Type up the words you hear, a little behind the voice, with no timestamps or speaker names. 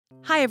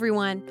Hi,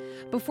 everyone.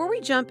 Before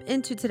we jump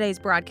into today's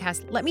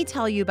broadcast, let me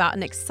tell you about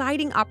an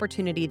exciting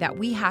opportunity that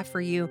we have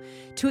for you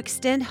to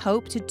extend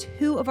hope to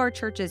two of our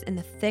churches in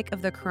the thick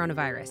of the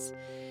coronavirus.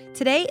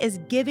 Today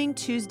is Giving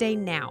Tuesday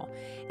Now.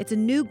 It's a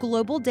new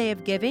global day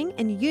of giving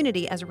and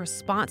unity as a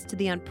response to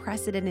the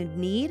unprecedented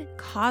need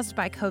caused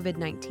by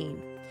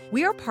COVID-19.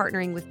 We are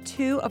partnering with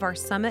two of our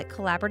Summit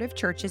Collaborative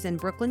churches in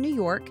Brooklyn, New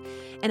York,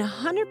 and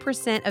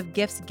 100% of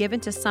gifts given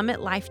to Summit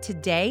Life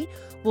today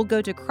will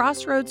go to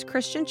Crossroads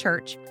Christian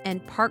Church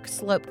and Park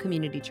Slope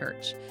Community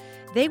Church.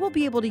 They will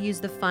be able to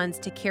use the funds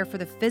to care for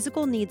the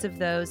physical needs of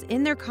those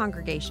in their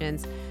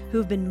congregations who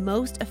have been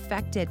most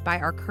affected by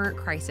our current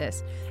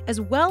crisis, as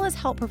well as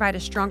help provide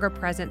a stronger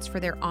presence for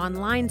their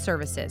online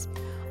services,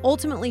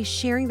 ultimately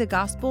sharing the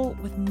gospel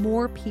with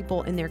more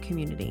people in their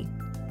community.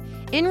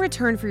 In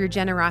return for your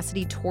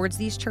generosity towards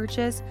these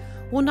churches,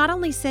 we'll not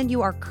only send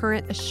you our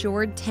current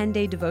Assured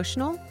 10-day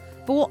devotional,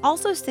 but we'll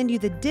also send you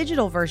the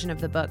digital version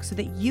of the book so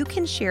that you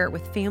can share it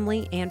with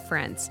family and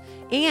friends.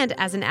 And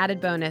as an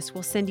added bonus,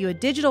 we'll send you a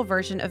digital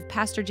version of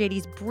Pastor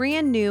JD's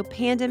brand new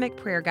pandemic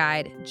prayer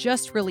guide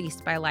just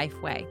released by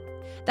Lifeway.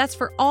 That's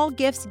for all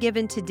gifts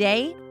given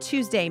today,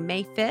 Tuesday,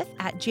 May 5th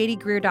at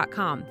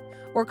jdgreer.com,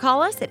 or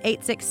call us at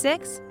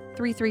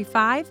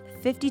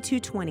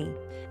 866-335-5220.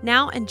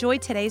 Now enjoy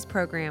today's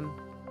program.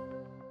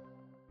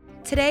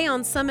 Today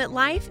on Summit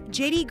Life,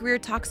 J.D.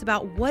 Greear talks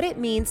about what it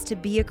means to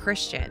be a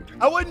Christian.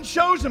 I wasn't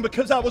chosen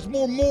because I was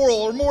more moral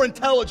or more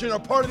intelligent or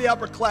part of the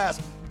upper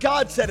class.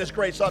 God set His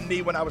grace on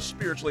me when I was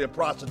spiritually a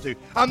prostitute.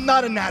 I'm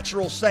not a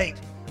natural saint.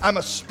 I'm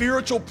a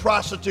spiritual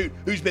prostitute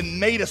who's been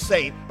made a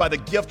saint by the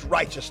gift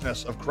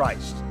righteousness of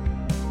Christ.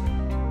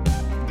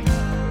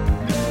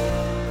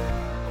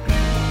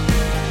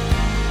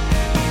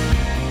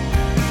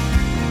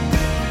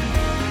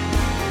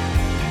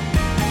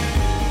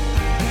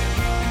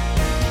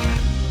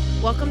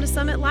 Welcome to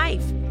Summit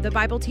Life, the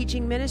Bible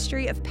teaching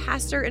ministry of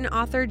pastor and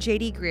author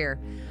J.D. Greear.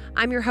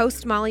 I'm your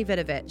host, Molly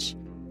Vidovich.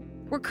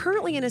 We're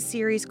currently in a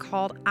series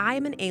called I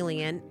Am an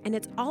Alien, and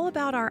it's all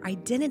about our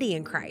identity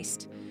in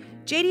Christ.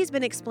 J.D.'s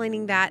been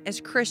explaining that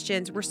as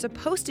Christians, we're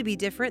supposed to be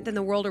different than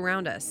the world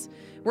around us.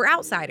 We're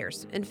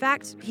outsiders. In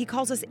fact, he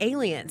calls us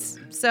aliens.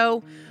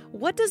 So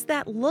what does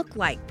that look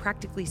like,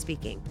 practically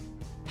speaking?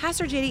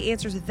 Pastor JD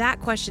answers that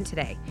question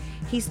today.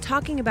 He's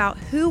talking about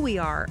who we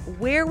are,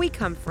 where we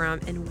come from,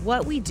 and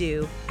what we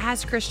do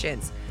as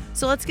Christians.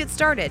 So let's get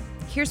started.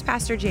 Here's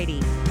Pastor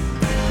JD.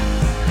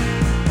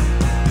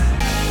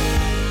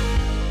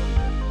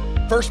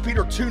 1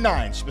 Peter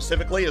 2:9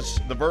 specifically is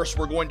the verse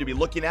we're going to be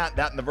looking at.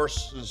 That and the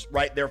verses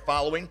right there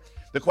following.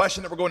 The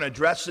question that we're going to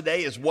address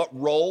today is what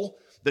role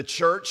the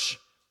church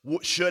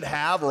should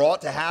have or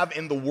ought to have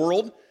in the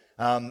world.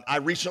 I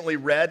recently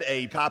read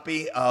a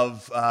copy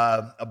of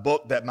a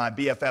book that my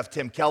BFF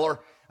Tim Keller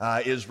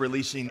is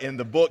releasing. In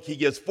the book, he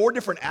gives 4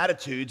 different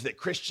attitudes that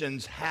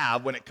Christians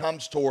have when it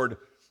comes toward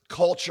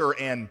culture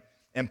and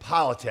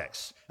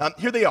politics.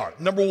 Here they are.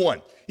 Number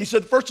 1, he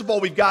said, first of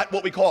all, we've got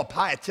what we call a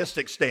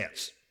pietistic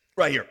stance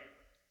right here.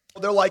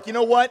 They're like, you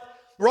know what?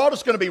 We're all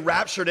just going to be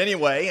raptured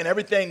anyway, and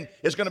everything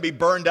is going to be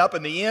burned up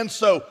in the end.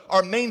 So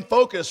our main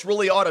focus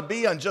really ought to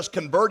be on just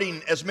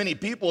converting as many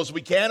people as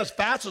we can, as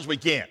fast as we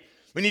can.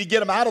 We need to get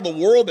them out of the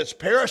world that's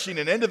perishing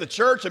and into the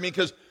church.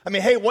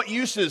 Hey, what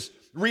use is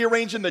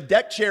rearranging the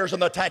deck chairs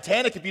on the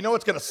Titanic if you know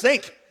it's going to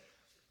sink?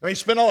 You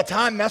spend all the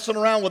time messing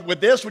around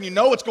with this when you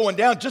know it's going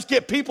down. Just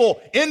get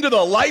people into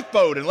the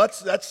lifeboat, and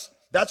that's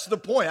the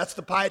point. That's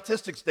the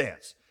pietistic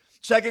stance.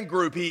 Second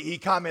group, he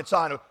comments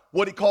on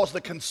what he calls the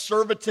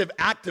conservative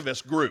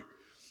activist group.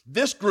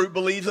 This group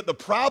believes that the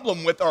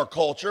problem with our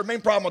culture,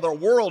 main problem with our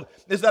world,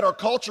 is that our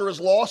culture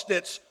has lost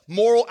its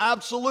moral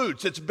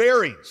absolutes, its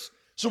bearings.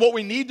 So what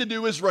we need to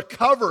do is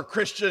recover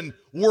Christian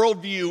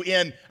worldview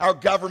in our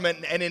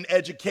government and in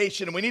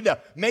education, and we need to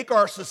make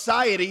our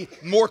society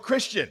more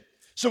Christian.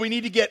 So we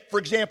need to get, for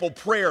example,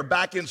 prayer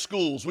back in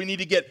schools. We need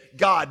to get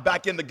God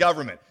back in the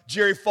government.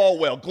 Jerry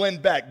Falwell,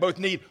 Glenn Beck both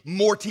need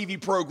more TV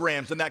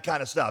programs and that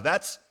kind of stuff.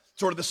 That's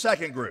sort of the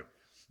second group.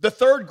 The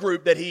third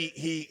group that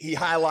he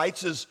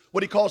highlights is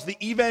what he calls the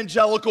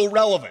evangelical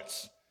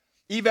relevance.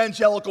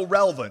 Evangelical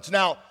relevance.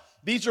 Now,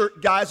 these are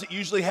guys that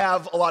usually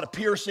have a lot of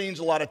piercings,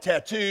 a lot of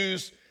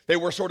tattoos. They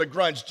wear sort of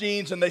grunge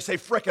jeans, and they say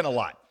frickin' a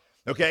lot,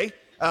 okay?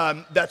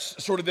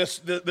 That's sort of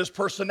this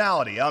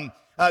personality. They're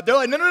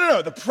like,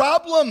 no. The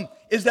problem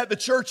is that the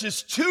church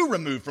is too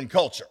removed from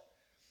culture.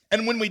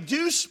 And when we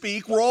do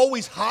speak, we're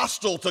always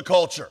hostile to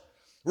culture.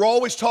 We're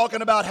always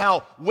talking about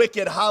how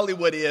wicked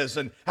Hollywood is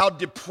and how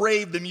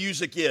depraved the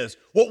music is.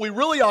 What we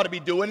really ought to be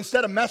doing,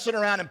 instead of messing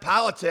around in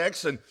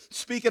politics and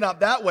speaking up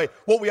that way,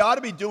 what we ought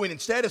to be doing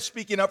instead is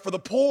speaking up for the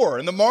poor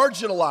and the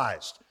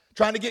marginalized,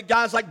 trying to get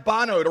guys like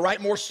Bono to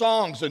write more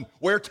songs and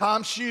wear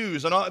Tom's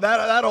shoes and all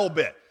that whole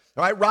bit.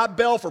 All right, Rob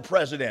Bell for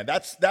president.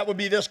 That would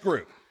be this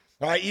group.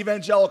 All right,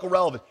 evangelical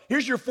relevance.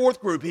 Here's your fourth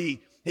group he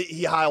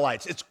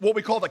highlights. It's what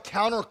we call the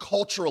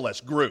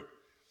counterculturalist group.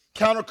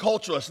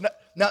 Counterculturalist.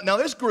 Now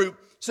this group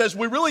says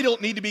we really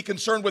don't need to be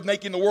concerned with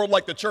making the world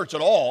like the church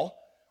at all.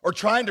 or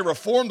trying to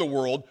reform the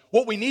world.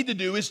 What we need to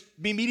do is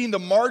be meeting the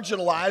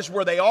marginalized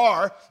where they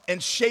are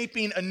and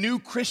shaping a new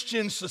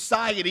Christian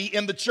society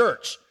in the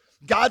church.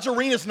 God's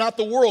arena is not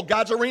the world.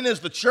 God's arena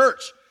is the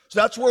church. So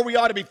that's where we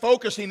ought to be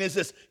focusing, is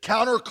this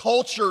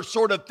counterculture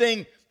sort of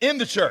thing in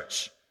the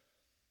church.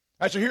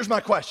 All right, so here's my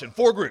question.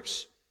 4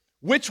 groups.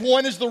 Which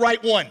one is the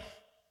right one?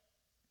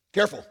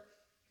 Careful,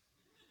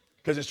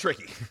 because it's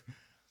tricky.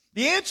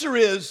 The answer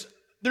is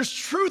there's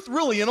truth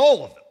really in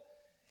all of them.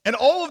 And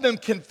all of them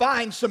can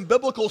find some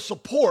biblical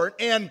support,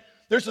 and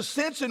there's a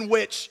sense in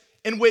which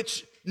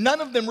none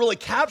of them really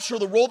capture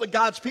the role that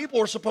God's people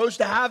are supposed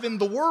to have in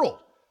the world.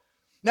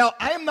 Now,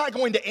 I am not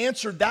going to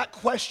answer that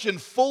question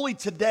fully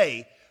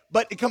today,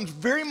 but it comes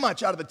very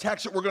much out of the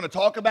text that we're going to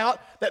talk about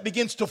that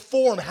begins to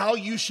form how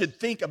you should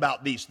think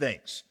about these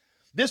things.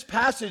 This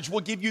passage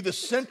will give you the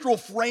central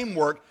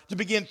framework to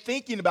begin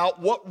thinking about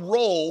what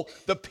role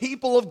the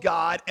people of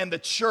God and the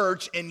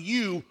church and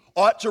you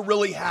ought to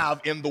really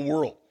have in the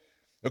world.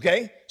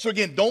 Okay? So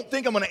again, don't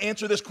think I'm going to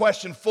answer this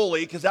question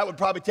fully, because that would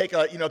probably take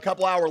a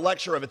couple hour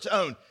lecture of its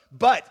own.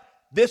 But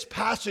this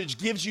passage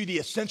gives you the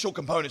essential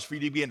components for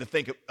you to begin to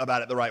think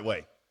about it the right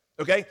way.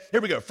 Okay? Here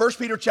we go. 1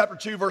 Peter chapter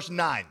 2, verse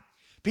 9.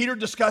 Peter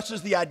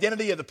discusses the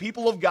identity of the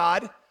people of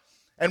God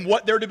and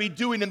what they're to be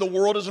doing in the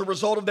world as a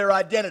result of their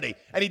identity.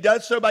 And he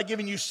does so by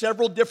giving you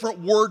several different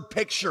word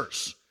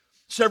pictures.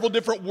 And we're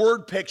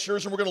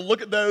going to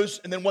look at those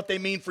and then what they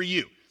mean for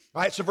you.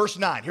 All right, so verse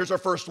 9, here's our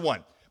first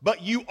one.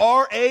 But you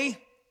are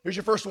here's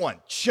your first one,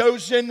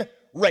 chosen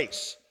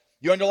race.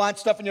 You underline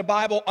stuff in your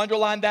Bible,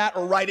 underline that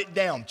or write it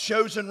down.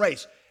 Chosen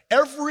race.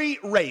 Every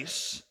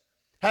race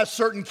has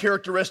certain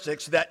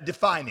characteristics that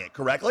define it,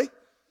 correctly?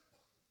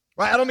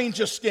 Right? I don't mean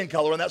just skin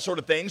color and that sort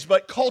of things,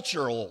 but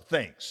cultural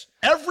things.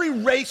 Every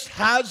race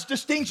has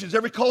distinctions.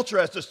 Every culture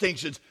has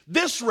distinctions.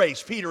 This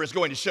race, Peter is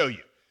going to show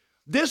you.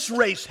 This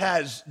race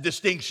has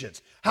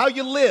distinctions. How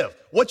you live,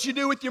 what you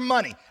do with your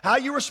money, how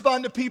you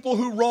respond to people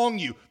who wrong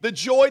you, the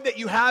joy that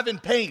you have in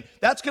pain.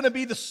 That's going to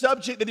be the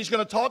subject that he's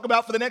going to talk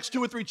about for the next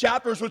 2 or 3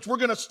 chapters, which we're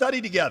going to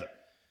study together.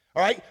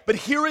 All right? But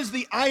here is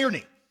the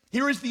irony.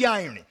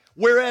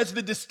 Whereas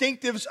the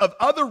distinctives of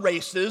other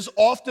races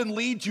often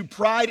lead to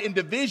pride and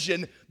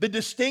division, the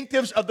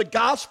distinctives of the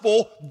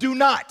gospel do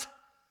not.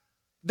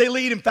 They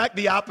lead, in fact,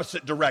 the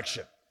opposite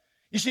direction.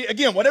 You see,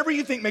 again, whatever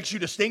you think makes you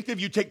distinctive,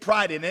 you take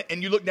pride in it,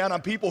 and you look down on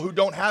people who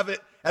don't have it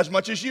as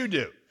much as you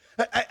do.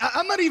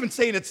 I'm not even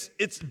saying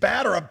it's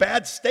bad or a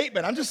bad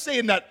statement. I'm just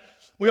saying that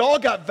we all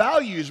got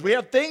values. We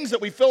have things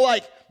that we feel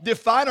like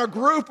define our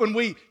group, and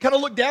we kind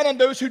of look down on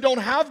those who don't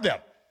have them.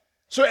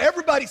 So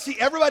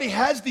everybody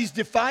has these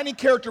defining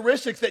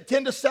characteristics that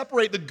tend to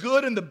separate the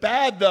good and the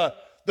bad,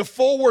 the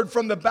forward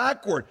from the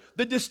backward.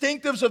 The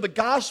distinctives of the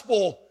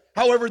gospel,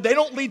 however, they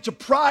don't lead to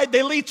pride,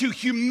 they lead to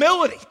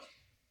humility.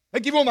 I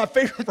give you one of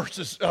my favorite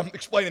verses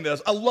explaining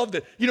this. I loved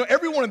it.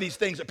 Every one of these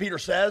things that Peter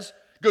says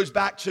goes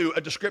back to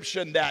a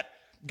description that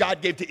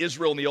God gave to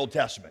Israel in the Old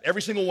Testament.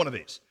 Every single one of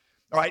these.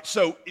 All right,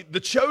 so the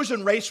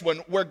chosen race one,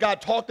 where God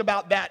talked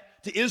about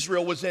that to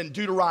Israel, was in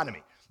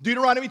Deuteronomy.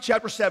 Deuteronomy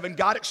chapter 7,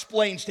 God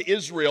explains to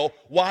Israel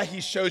why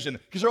he's chosen.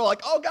 Because they're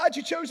like, oh, God,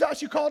 you chose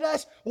us, you called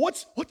us.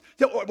 What?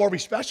 Are we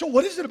special?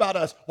 What is it about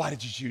us? Why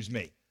did you choose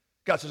me?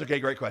 God says,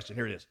 okay, great question.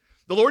 Here it is.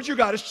 The Lord your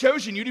God has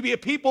chosen you to be a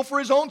people for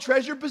his own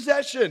treasured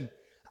possession.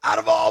 Out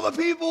of all the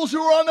peoples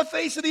who are on the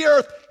face of the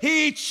earth,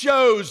 he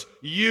chose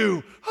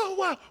you. Oh,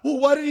 wow. Well,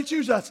 why did he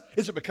choose us?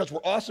 Is it because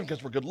we're awesome,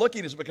 because we're good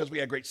looking? Is it because we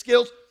had great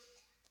skills?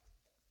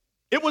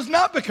 It was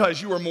not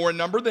because you were more in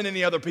number than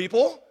any other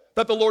people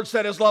that the Lord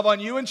set his love on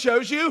you and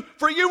chose you,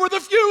 for you were the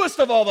fewest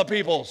of all the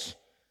peoples.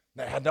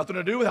 That had nothing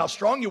to do with how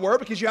strong you were,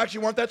 because you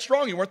actually weren't that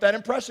strong. You weren't that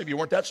impressive. You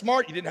weren't that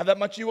smart. You didn't have that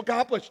much you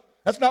accomplished.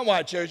 That's not why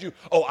I chose you.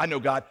 Oh, I know,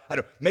 God. I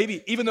know.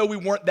 Maybe even though we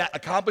weren't that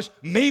accomplished,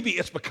 maybe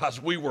it's because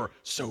we were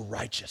so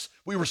righteous.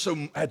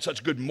 Had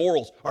such good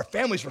morals. Our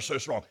families were so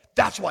strong.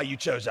 That's why you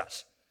chose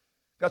us.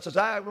 God says,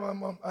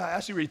 I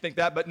see where you think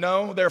that, but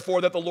no,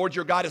 therefore that the Lord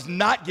your God is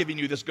not giving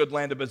you this good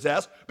land to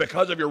possess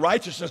because of your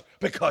righteousness,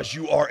 because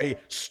you are a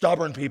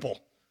stubborn people.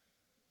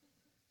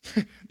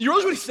 You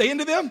realize what he's saying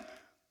to them?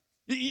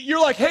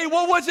 You're like, hey,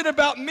 what was it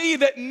about me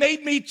that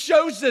made me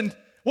chosen?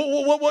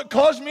 What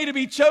caused me to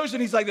be chosen?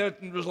 He's like, there's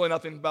really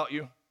nothing about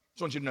you.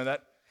 Just want you to know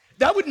that.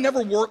 That would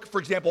never work, for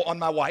example, on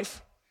my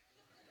wife.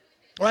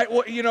 Right?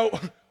 Well,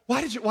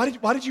 why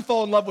did you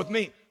fall in love with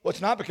me? Well, it's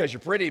not because you're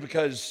pretty,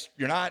 because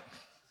you're not.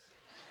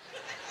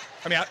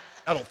 I mean,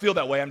 I don't feel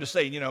that way. I'm just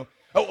saying,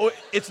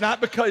 it's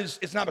not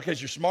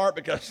because you're smart,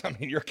 because,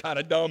 you're kind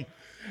of dumb.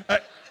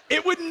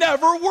 It would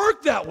never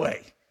work that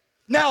way.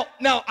 Now,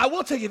 I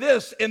will tell you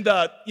this, in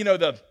the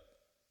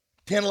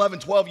 10, 11,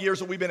 12 years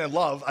that we've been in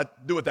love, I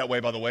do it that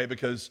way, by the way,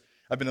 because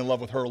I've been in love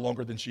with her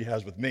longer than she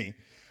has with me.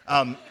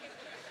 I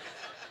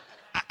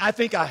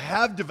think I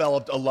have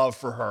developed a love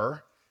for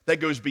her that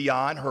goes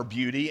beyond her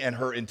beauty and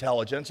her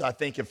intelligence. I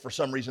think if for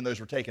some reason those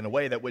were taken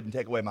away, that wouldn't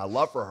take away my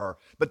love for her.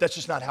 But that's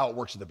just not how it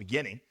works at the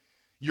beginning.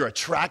 You're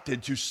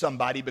attracted to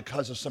somebody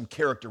because of some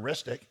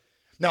characteristic.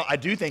 Now, I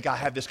do think I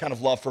have this kind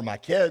of love for my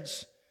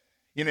kids.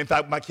 In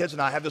fact, my kids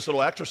and I have this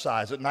little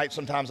exercise at night.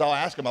 Sometimes I'll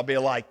ask them, I'll be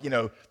like,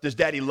 does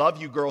daddy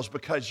love you girls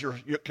because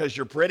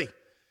you're pretty?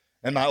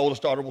 And my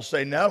oldest daughter will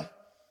say no.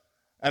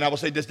 And I will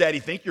say, does daddy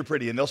think you're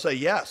pretty? And they'll say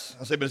yes.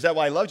 I'll say, but is that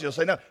why he loves you? They'll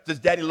say no. Does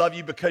daddy love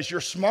you because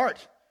you're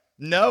smart?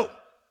 No,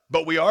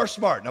 but we are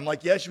smart. And I'm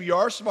like, yes, we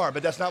are smart,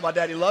 but that's not why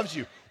daddy loves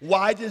you.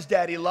 Why does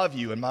daddy love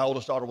you? And my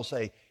oldest daughter will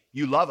say,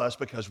 you love us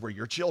because we're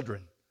your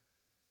children.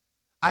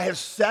 I have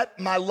set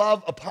my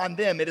love upon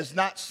them. It is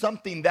not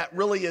something that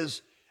really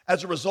is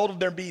as a result of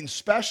their being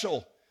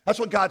special. That's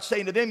what God's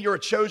saying to them. You're a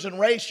chosen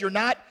race. You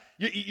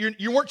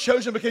weren't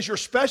chosen because you're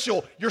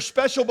special. You're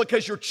special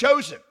because you're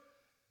chosen.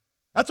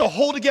 That's a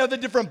whole together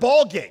different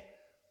ball game.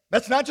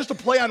 That's not just a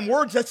play on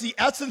words. That's the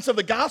essence of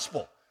the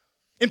gospel.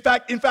 In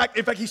fact,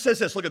 he says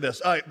this. Look at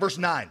this, verse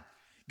 9.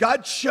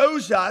 God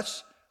chose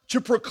us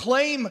to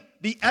proclaim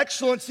the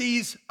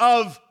excellencies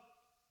of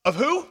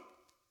who?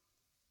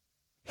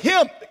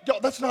 Him.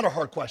 That's not a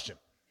hard question.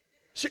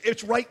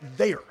 It's right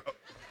there.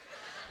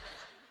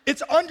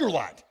 It's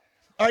underlined.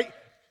 All right.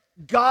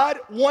 God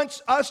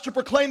wants us to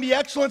proclaim the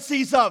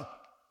excellencies of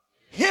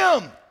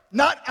Him,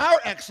 not our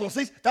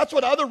excellencies. That's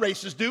what other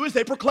races do, is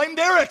they proclaim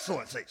their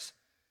excellencies.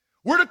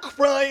 We're to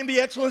proclaim the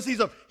excellencies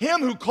of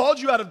Him who called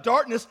you out of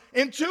darkness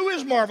into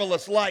His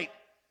marvelous light.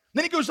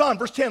 Then he goes on,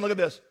 verse 10, look at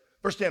this.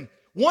 Verse 10,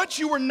 once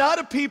you were not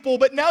a people,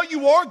 but now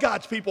you are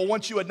God's people.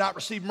 Once you had not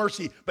received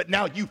mercy, but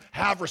now you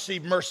have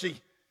received mercy.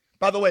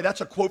 By the way,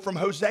 that's a quote from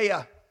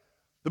Hosea.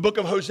 The book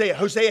of Hosea.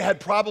 Hosea had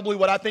probably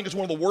what I think is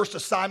one of the worst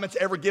assignments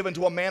ever given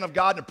to a man of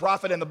God and a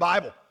prophet in the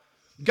Bible.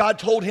 God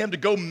told him to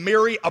go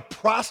marry a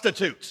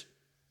prostitute.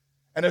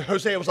 And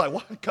Hosea was like,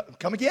 what?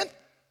 Come again?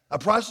 A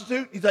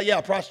prostitute? He's like, yeah,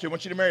 a prostitute. I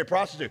want you to marry a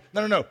prostitute.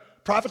 No.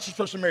 Prophets are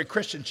supposed to marry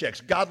Christian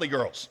chicks, godly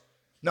girls.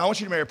 No, I want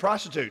you to marry a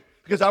prostitute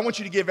because I want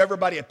you to give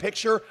everybody a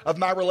picture of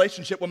my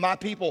relationship with my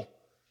people.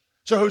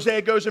 So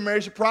Hosea goes and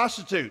marries a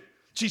prostitute.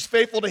 She's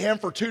faithful to him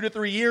for 2 to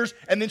 3 years,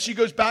 and then she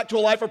goes back to a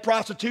life of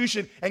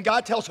prostitution, and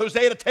God tells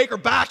Hosea to take her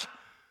back.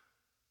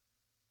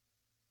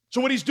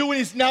 So what he's doing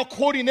is now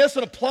quoting this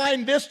and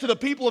applying this to the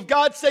people of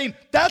God, saying,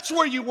 that's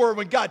where you were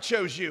when God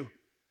chose you.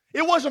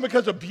 It wasn't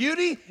because of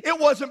beauty. It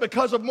wasn't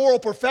because of moral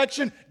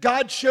perfection.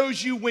 God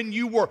chose you when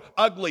you were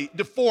ugly,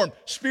 deformed,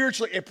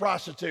 spiritually a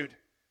prostitute.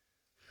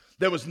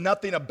 There was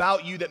nothing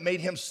about you that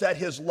made him set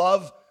his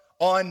love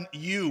on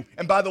you.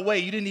 And by the way,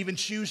 you didn't even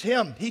choose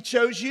him. He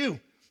chose you.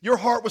 Your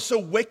heart was so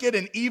wicked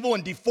and evil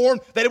and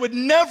deformed that it would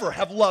never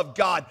have loved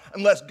God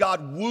unless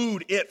God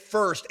wooed it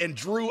first and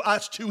drew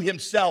us to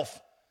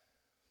himself.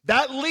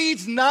 That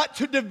leads not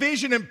to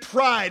division and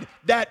pride.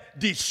 That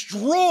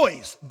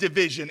destroys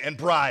division and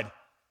pride.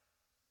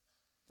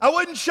 I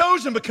wasn't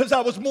chosen because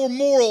I was more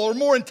moral or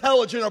more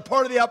intelligent or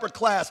part of the upper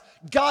class.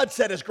 God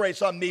set his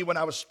grace on me when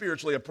I was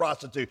spiritually a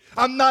prostitute.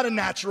 I'm not a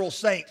natural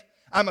saint.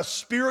 I'm a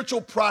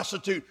spiritual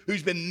prostitute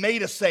who's been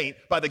made a saint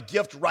by the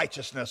gift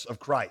righteousness of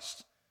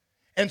Christ.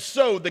 And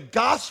so the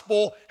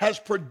gospel has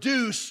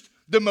produced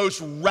the most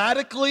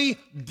radically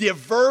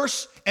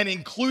diverse and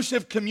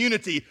inclusive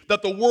community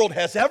that the world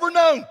has ever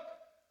known.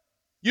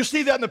 You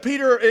see that in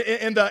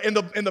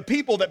the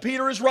people that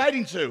Peter is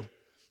writing to.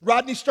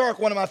 Rodney Stark,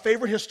 one of my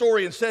favorite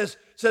historians, says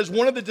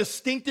one of the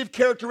distinctive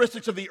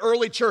characteristics of the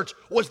early church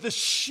was the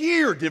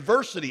sheer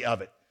diversity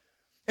of it.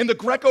 In the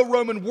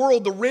Greco-Roman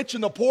world, the rich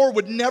and the poor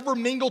would never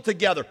mingle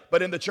together,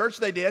 but in the church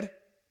they did.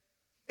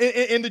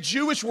 In the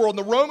Jewish world,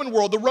 in the Roman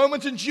world, the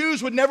Romans and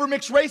Jews would never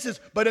mix races,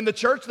 but in the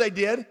church they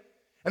did.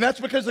 And that's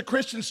because the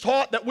Christians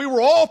taught that we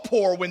were all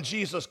poor when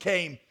Jesus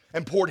came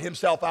and poured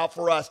himself out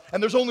for us.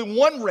 And there's only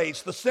one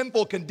race, the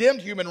sinful,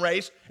 condemned human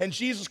race, and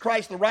Jesus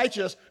Christ the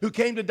righteous, who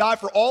came to die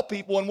for all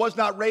people and was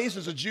not raised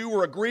as a Jew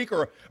or a Greek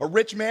or a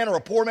rich man or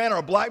a poor man or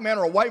a black man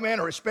or a white man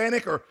or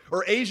Hispanic or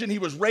Asian. He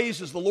was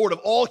raised as the Lord of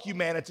all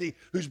humanity,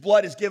 whose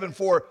blood is given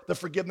for the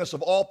forgiveness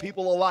of all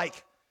people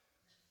alike.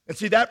 And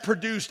see, that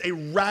produced a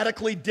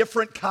radically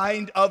different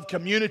kind of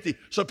community.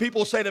 So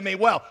people say to me,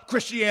 well,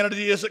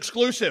 Christianity is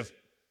exclusive.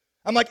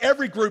 I'm like,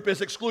 every group is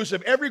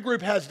exclusive. Every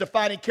group has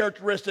defining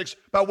characteristics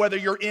by whether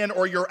you're in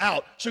or you're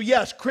out. So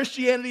yes,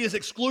 Christianity is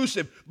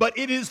exclusive, but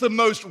it is the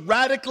most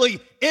radically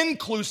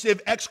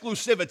inclusive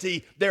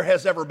exclusivity there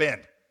has ever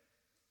been.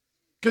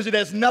 Because it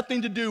has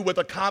nothing to do with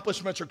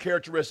accomplishments or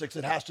characteristics.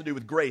 It has to do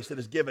with grace that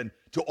is given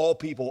to all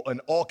people and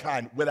all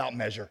kind without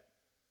measure.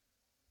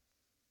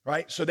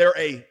 Right? So they're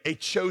a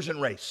chosen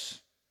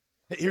race.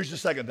 Here's the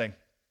second thing.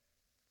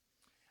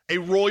 A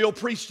royal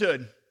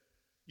priesthood.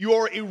 You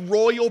are a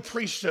royal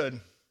priesthood.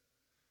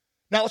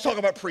 Now let's talk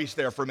about priests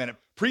there for a minute.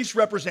 Priests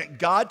represent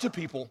God to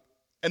people,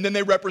 and then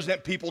they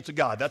represent people to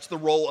God. That's the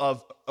role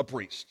of a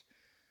priest.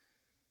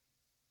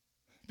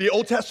 The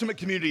Old Testament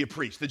community of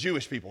priests, the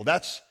Jewish people,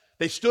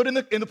 they stood in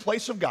the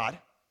place of God,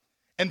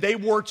 and they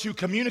were to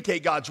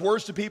communicate God's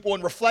words to people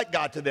and reflect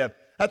God to them.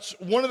 That's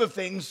one of the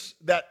things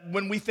that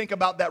when we think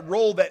about that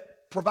role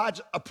that provides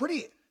a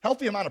pretty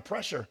healthy amount of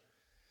pressure.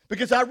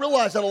 Because I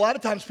realize that a lot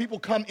of times people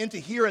come into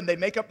here and they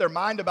make up their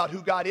mind about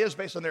who God is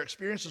based on their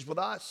experiences with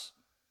us.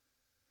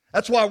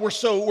 That's why we're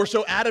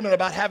so adamant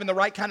about having the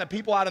right kind of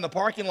people out in the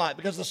parking lot,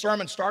 because the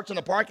sermon starts in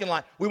the parking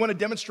lot. We want to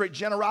demonstrate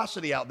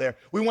generosity out there.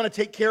 We want to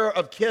take care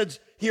of kids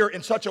here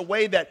in such a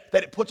way that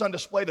it puts on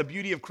display the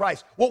beauty of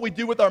Christ. What we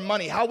do with our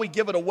money, how we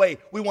give it away,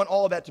 we want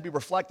all of that to be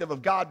reflective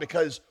of God,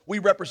 because we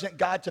represent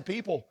God to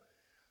people.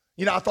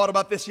 You know, I thought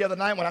about this the other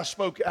night when I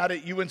spoke out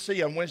at UNC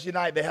on Wednesday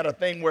night. They had a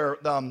thing where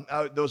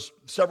there was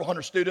several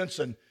hundred students,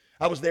 and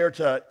I was there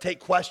to take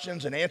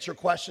questions and answer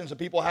questions that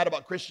people had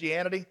about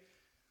Christianity.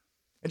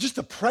 And just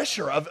the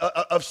pressure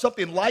of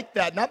something like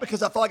that, not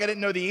because I felt like I didn't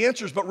know the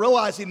answers, but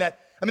realizing that,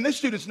 I mean, these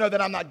students know that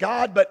I'm not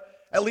God, but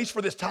at least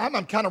for this time,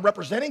 I'm kind of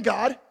representing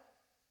God.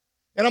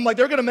 And I'm like,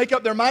 they're going to make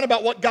up their mind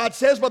about what God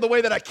says by the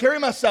way that I carry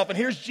myself. And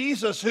here's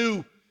Jesus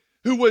who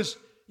was,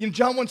 in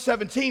John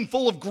 1:17,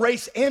 full of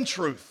grace and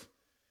truth.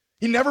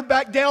 He never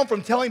backed down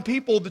from telling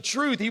people the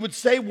truth. He would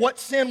say what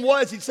sin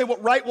was. He'd say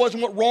what right was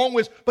and what wrong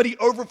was. But he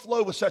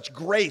overflowed with such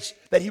grace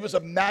that he was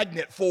a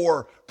magnet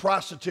for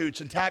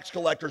prostitutes and tax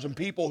collectors and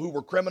people who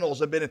were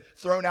criminals and been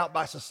thrown out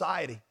by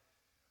society.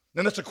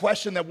 And that's a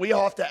question that we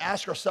have to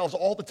ask ourselves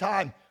all the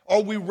time.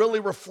 Are we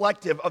really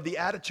reflective of the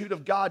attitude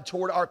of God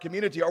toward our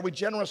community? Are we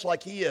generous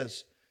like he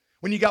is?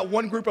 When you got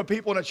one group of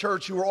people in a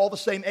church who are all the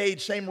same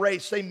age, same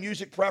race, same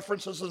music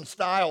preferences and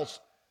styles,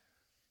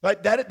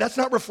 right? That's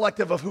not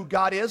reflective of who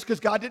God is, because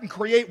God didn't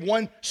create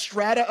one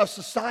strata of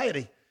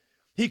society.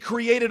 He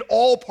created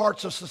all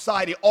parts of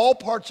society, all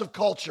parts of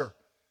culture.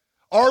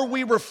 Are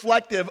we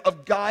reflective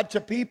of God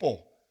to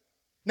people?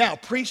 Now,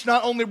 priests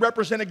not only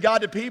represented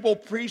God to people,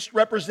 priests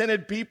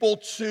represented people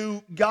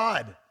to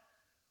God,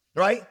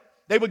 right?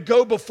 They would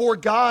go before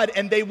God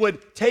and they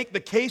would take the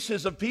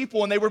cases of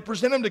people and they would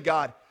present them to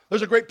God.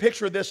 There's a great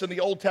picture of this in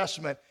the Old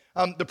Testament.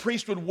 The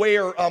priest would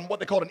wear what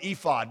they called an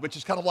ephod, which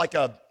is kind of like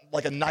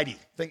a nightie,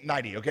 think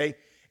nightie, okay?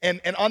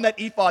 And on that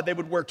ephod, they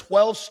would wear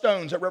 12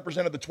 stones that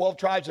represented the 12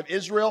 tribes of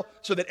Israel,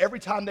 so that every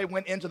time they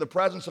went into the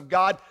presence of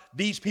God,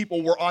 these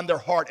people were on their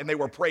heart and they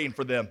were praying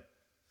for them.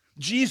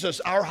 Jesus,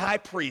 our high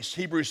priest,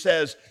 Hebrews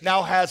says,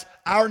 now has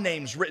our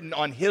names written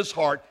on his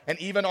heart and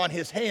even on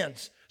his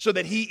hands, so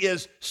that he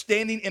is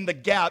standing in the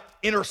gap,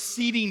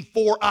 interceding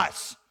for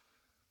us.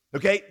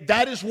 Okay?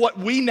 That is what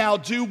we now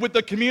do with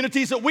the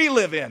communities that we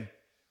live in.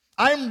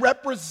 I'm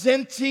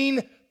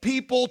representing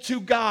people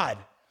to God.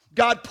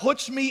 God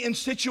puts me in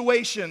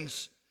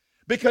situations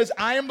because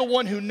I am the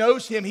one who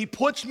knows him. He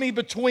puts me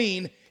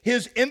between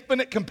his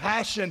infinite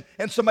compassion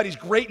and somebody's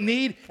great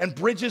need and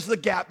bridges the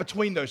gap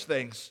between those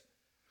things.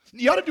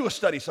 You ought to do a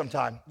study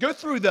sometime. Go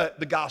through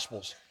the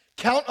Gospels.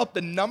 Count up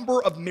the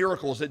number of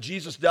miracles that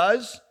Jesus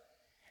does,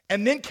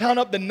 and then count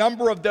up the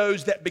number of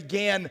those that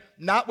began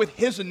not with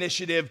his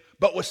initiative,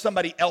 but with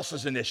somebody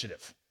else's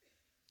initiative.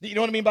 You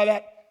know what I mean by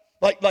that?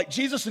 Like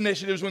Jesus'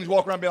 initiative is when he's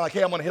walking around being like,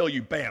 hey, I'm going to heal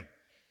you. Bam.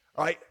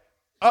 All right?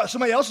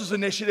 Somebody else's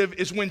initiative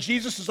is when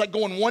Jesus is like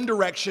going one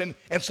direction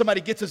and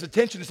somebody gets his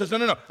attention and says,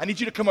 no, I need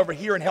you to come over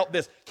here and help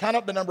this. Count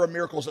up the number of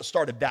miracles that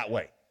started that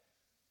way.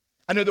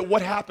 I know that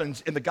what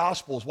happens in the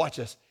Gospels, watch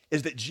this,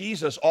 is that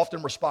Jesus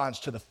often responds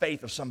to the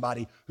faith of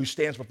somebody who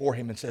stands before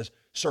him and says,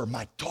 sir,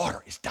 my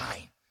daughter is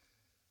dying.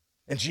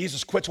 And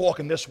Jesus quits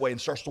walking this way and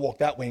starts to walk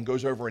that way and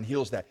goes over and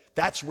heals that.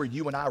 That's where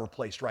you and I are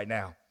placed right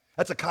now.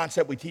 That's a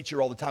concept we teach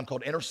here all the time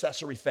called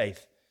intercessory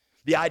faith.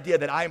 The idea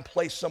that I am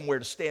placed somewhere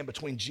to stand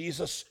between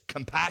Jesus'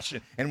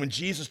 compassion, and when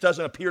Jesus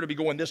doesn't appear to be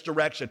going this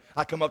direction,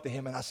 I come up to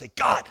him and I say,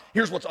 God,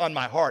 here's what's on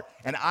my heart,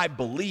 and I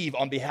believe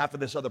on behalf of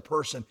this other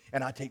person,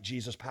 and I take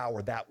Jesus'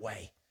 power that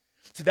way.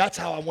 So that's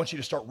how I want you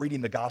to start reading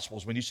the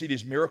Gospels. When you see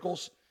these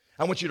miracles,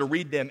 I want you to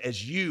read them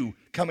as you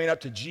coming up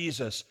to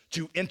Jesus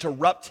to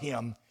interrupt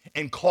him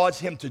and cause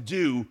him to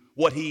do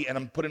what he, and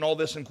I'm putting all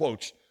this in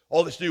quotes,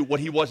 all this do what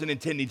he wasn't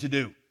intending to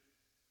do.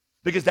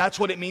 Because that's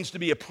what it means to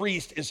be a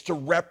priest, is to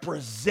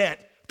represent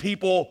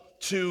people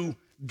to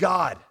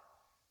God.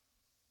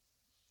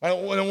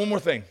 And one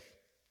more thing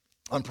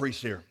on priests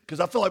here,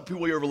 because I feel like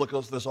people overlook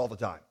this all the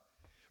time.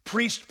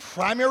 Priest's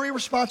primary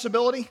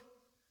responsibility,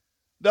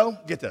 though,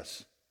 get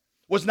this,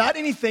 was not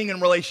anything in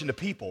relation to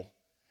people.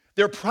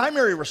 Their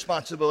primary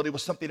responsibility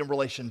was something in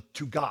relation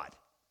to God.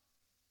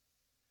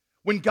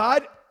 When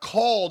God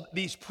called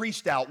these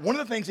priests out, one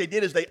of the things they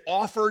did is they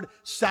offered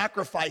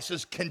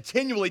sacrifices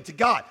continually to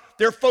God.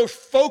 Their first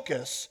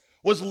focus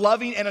was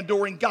loving and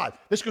adoring God.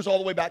 This goes all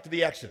the way back to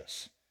the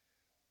Exodus.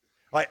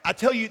 All right, I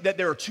tell you that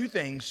there are two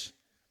things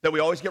that we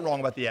always get wrong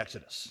about the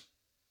Exodus.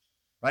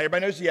 Right,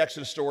 everybody knows the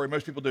Exodus story.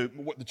 Most people do.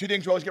 The two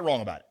things we always get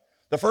wrong about it.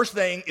 The first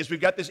thing is we've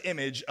got this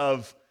image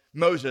of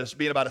Moses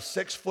being about a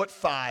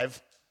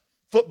 6'5"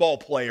 football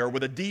player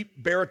with a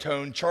deep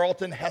baritone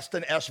Charlton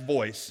Heston-esque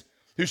voice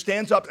who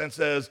stands up and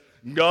says,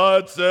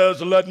 God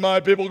says, let my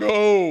people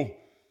go.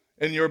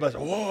 And you're about,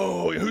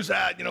 whoa, who's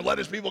that? Let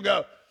his people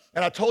go.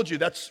 And I told you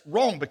that's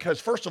wrong because,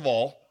 first of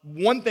all,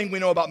 one thing we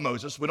know about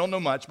Moses, we don't know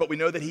much, but we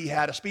know that he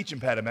had a speech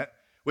impediment,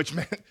 which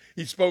meant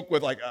he spoke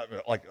with like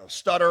a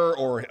stutter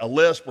or a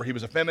lisp, or he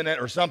was effeminate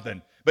or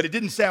something, but it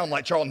didn't sound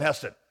like Charlton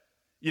Heston.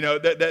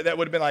 That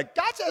would have been like,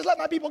 God says, let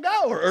my people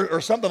go, or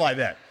something like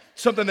that.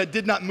 Something that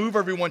did not move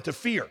everyone to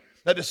fear.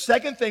 Now, the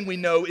second thing we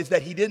know is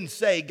that he didn't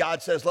say,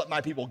 God says, let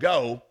my people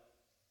go.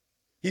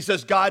 He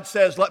says, God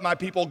says, let my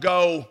people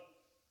go,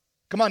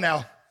 come on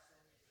now,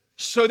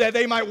 so that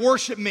they might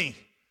worship me.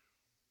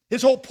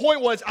 His whole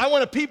point was, I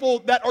want a people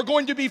that are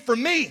going to be for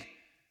me,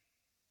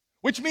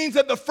 which means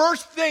that the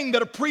first thing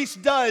that a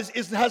priest does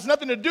has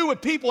nothing to do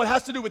with people, it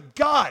has to do with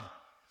God.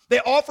 They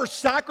offer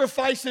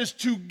sacrifices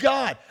to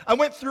God. I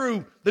went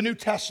through the New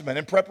Testament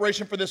in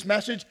preparation for this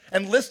message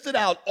and listed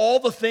out all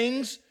the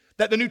things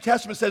that the New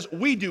Testament says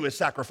we do as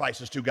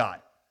sacrifices to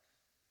God.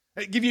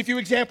 I'll give you a few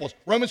examples.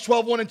 Romans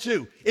 12, 1 and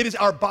 2. It is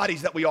our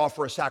bodies that we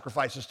offer as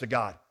sacrifices to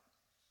God.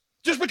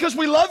 Just because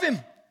we love him.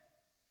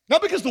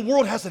 Not because the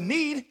world has a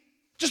need.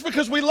 Just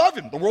because we love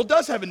him. The world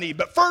does have a need.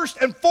 But first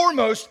and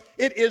foremost,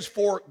 it is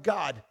for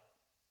God.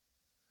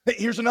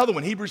 Here's another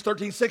one. Hebrews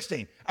 13,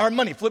 16. Our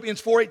money.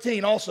 Philippians 4,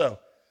 18 also.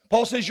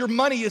 Paul says your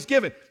money is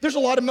given. There's a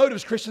lot of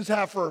motives Christians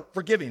have for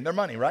giving their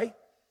money, right?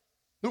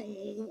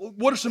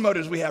 What are some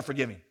motives we have for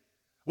giving?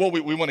 Well,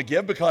 we want to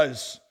give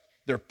because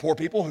there are poor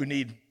people who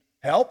need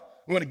help.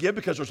 We want to give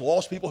because there's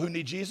lost people who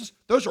need Jesus.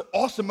 Those are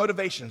awesome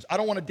motivations. I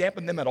don't want to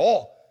dampen them at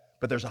all.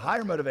 But there's a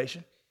higher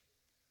motivation.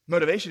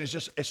 Motivation is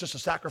just a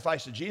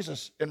sacrifice to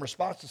Jesus in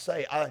response to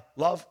say, I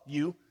love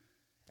you,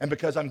 and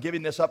because I'm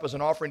giving this up as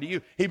an offering to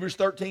you. Hebrews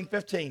 13,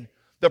 15.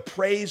 The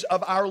praise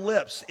of our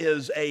lips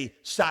is a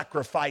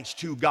sacrifice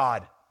to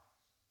God,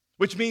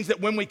 which means that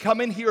when we come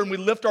in here and we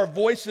lift our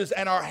voices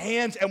and our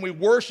hands and we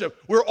worship,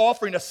 we're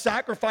offering a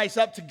sacrifice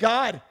up to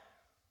God.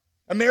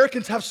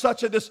 Americans have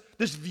such this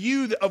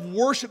view of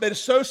worship that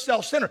is so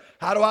self-centered.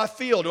 How do I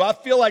feel? Do I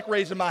feel like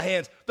raising my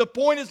hands? The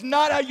point is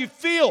not how you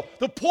feel.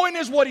 The point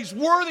is what he's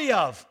worthy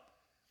of.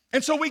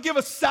 And so we give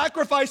a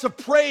sacrifice of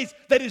praise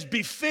that is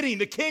befitting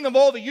the King of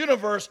all the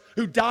universe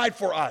who died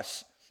for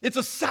us. It's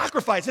a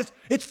sacrifice.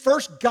 It's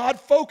first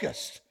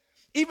God-focused.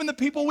 Even the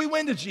people we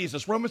win to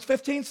Jesus, Romans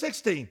 15,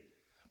 16.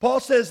 Paul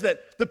says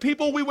that the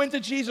people we win to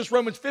Jesus,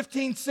 Romans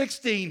 15,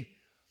 16,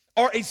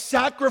 are a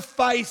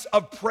sacrifice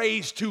of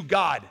praise to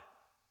God.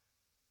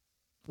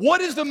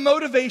 What is the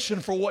motivation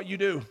for what you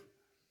do?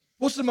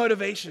 What's the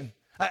motivation?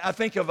 I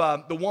think of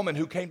the woman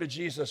who came to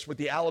Jesus with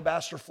the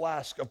alabaster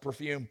flask of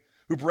perfume,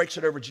 who breaks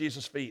it over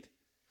Jesus' feet.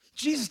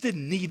 Jesus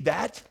didn't need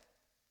that.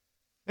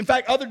 In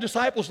fact, other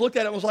disciples looked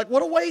at it and was like,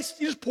 what a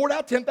waste. You just poured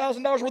out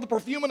 $10,000 worth of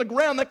perfume on the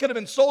ground. That could have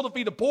been sold to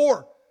feed the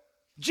poor.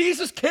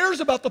 Jesus cares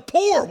about the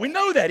poor. We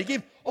know that. He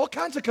gave all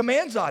kinds of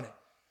commands on it.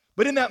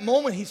 But in that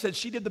moment, he said,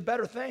 she did the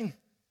better thing.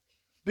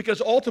 Because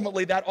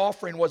ultimately, that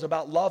offering was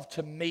about love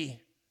to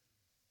me.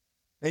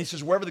 And he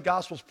says, wherever the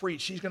gospel's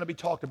preached, she's going to be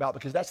talked about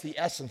because that's the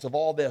essence of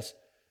all this.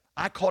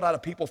 I called out a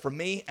people for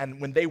me, and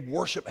when they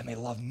worship and they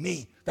love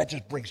me, that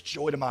just brings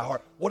joy to my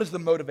heart. What is the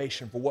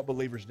motivation for what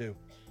believers do?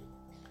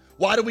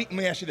 Let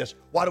me ask you this.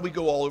 Why do we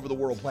go all over the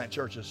world and plant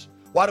churches?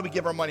 Why do we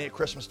give our money at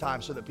Christmas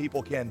time so that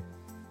people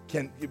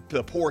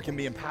the poor can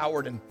be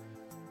empowered and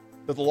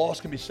that the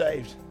lost can be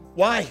saved?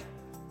 Why?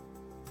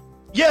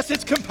 Yes,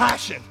 it's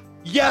compassion.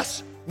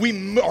 Yes,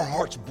 our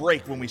hearts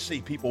break when we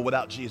see people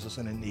without Jesus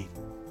and in need.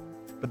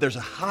 But there's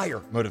a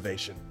higher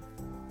motivation,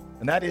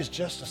 and that is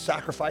just a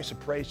sacrifice of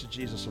praise to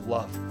Jesus of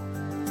love.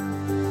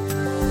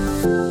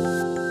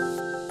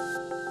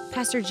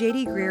 Pastor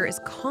J.D. Greear is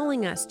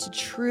calling us to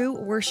true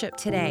worship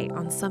today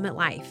on Summit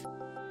Life.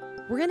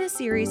 We're in a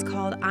series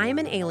called I Am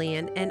an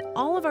Alien, and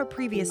all of our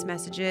previous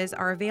messages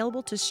are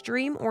available to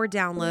stream or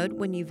download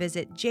when you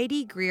visit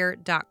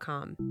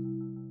jdgreear.com.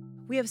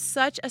 We have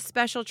such a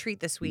special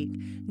treat this week.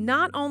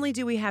 Not only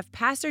do we have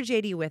Pastor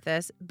JD with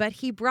us, but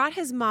he brought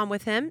his mom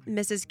with him,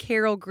 Mrs.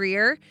 Carol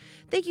Greear.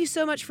 Thank you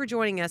so much for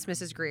joining us,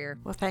 Mrs. Greear.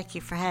 Well, thank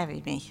you for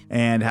having me.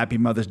 And happy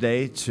Mother's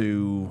Day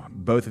to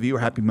both of you, or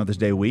happy Mother's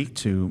Day week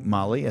to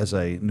Molly as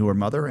a newer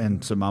mother,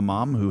 and to my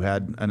mom who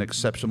had an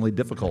exceptionally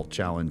difficult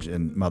challenge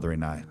in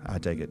mothering I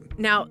take it.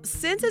 Now,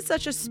 since it's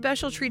such a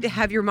special treat to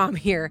have your mom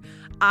here,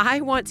 I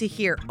want to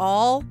hear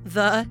all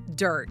the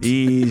dirt.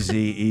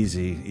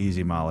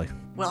 Easy, Molly.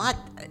 Well, I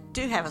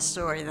do have a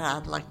story that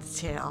I'd like to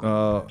tell.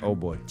 Oh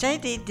boy.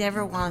 JD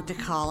never wanted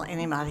to call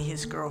anybody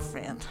his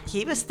girlfriend.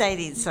 He was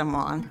dating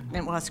someone, and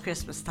it was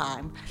Christmas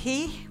time.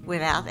 He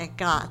went out and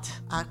got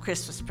a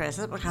Christmas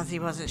present because he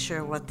wasn't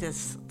sure what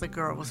the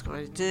girl was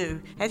going to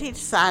do. And he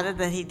decided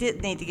that he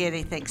didn't need to get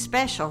anything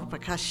special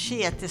because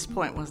she at this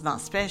point was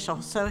not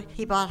special, so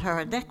he bought her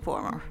a neck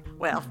warmer.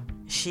 Well,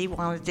 she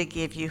wanted to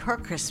give you her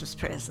Christmas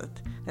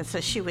present. And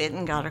so she went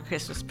and got her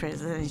Christmas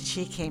present, and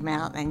she came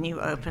out and you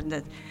opened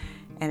it.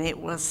 And it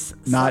was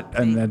not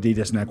an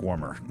Adidas neck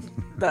warmer.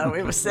 No,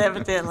 it was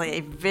evidently a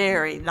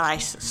very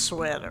nice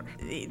sweater.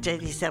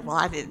 JD said, well,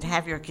 I didn't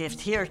have your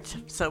gift here,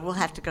 so we'll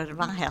have to go to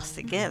my house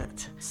to get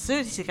it. As soon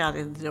as he got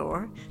in the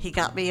door, he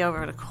got me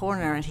over in a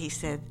corner and he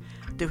said,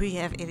 do we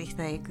have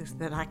anything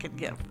that I could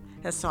give?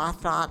 And so I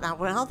thought,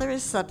 well, there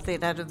is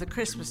something under the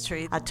Christmas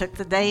tree. I took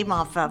the name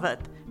off of it,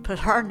 put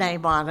her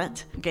name on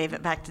it, gave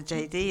it back to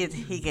JD, and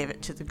he gave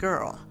it to the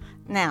girl.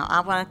 Now,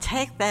 I want to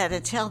take that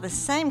and tell the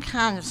same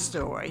kind of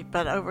story,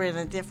 but over in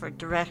a different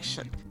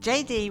direction.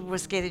 JD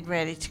was getting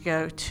ready to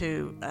go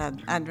to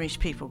an unreached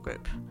people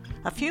group.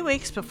 A few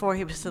weeks before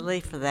he was to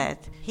leave for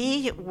that,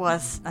 he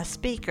was a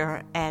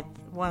speaker at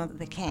one of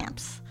the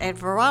camps, and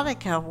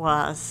Veronica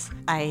was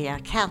a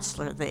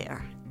counselor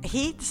there.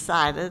 He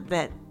decided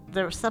that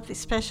there was something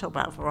special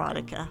about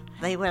Veronica.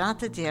 They went out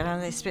to dinner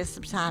and they spent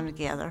some time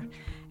together.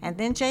 And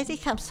then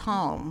JD comes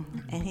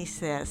home and he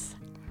says,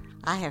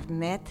 I have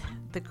met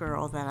the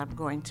girl that I'm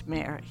going to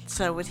marry.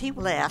 So when he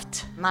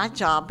left, my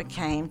job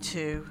became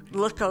to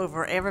look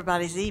over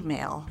everybody's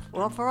email.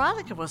 Well,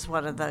 Veronica was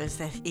one of those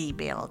that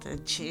emailed,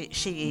 and she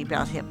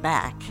emailed him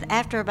back.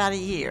 After about a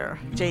year,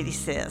 JD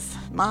says,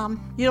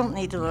 Mom, you don't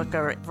need to look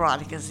over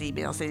Veronica's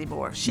emails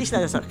anymore. She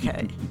says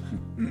okay.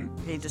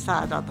 He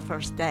decided on the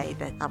first day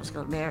that I was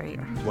going to marry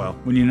her. Well,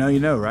 when you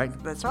know, right?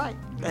 That's right.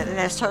 And it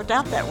has turned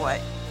out that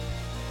way.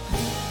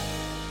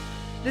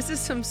 This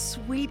is some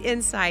sweet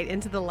insight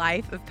into the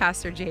life of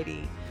Pastor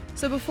JD.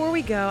 So before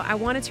we go, I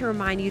wanted to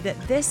remind you that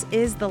this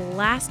is the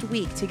last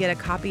week to get a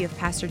copy of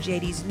Pastor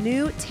JD's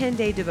new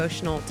 10-day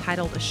devotional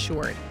titled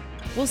Assured.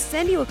 We'll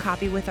send you a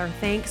copy with our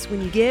thanks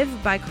when you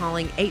give by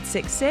calling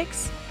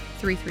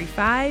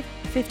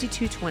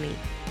 866-335-5220.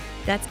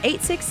 That's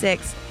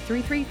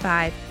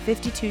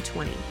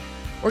 866-335-5220.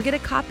 Or get a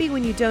copy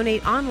when you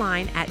donate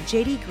online at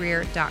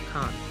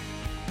jdgreer.com.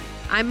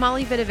 I'm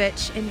Molly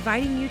Vidovich,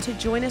 inviting you to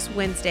join us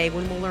Wednesday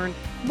when we'll learn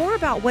more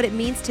about what it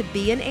means to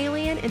be an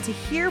alien and to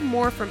hear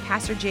more from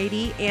Pastor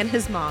JD and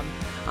his mom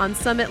on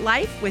Summit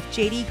Life with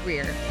JD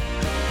Greer.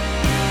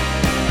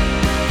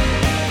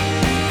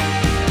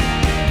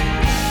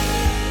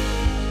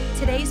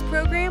 Today's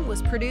program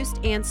was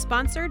produced and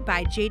sponsored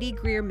by JD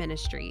Greer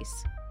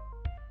Ministries.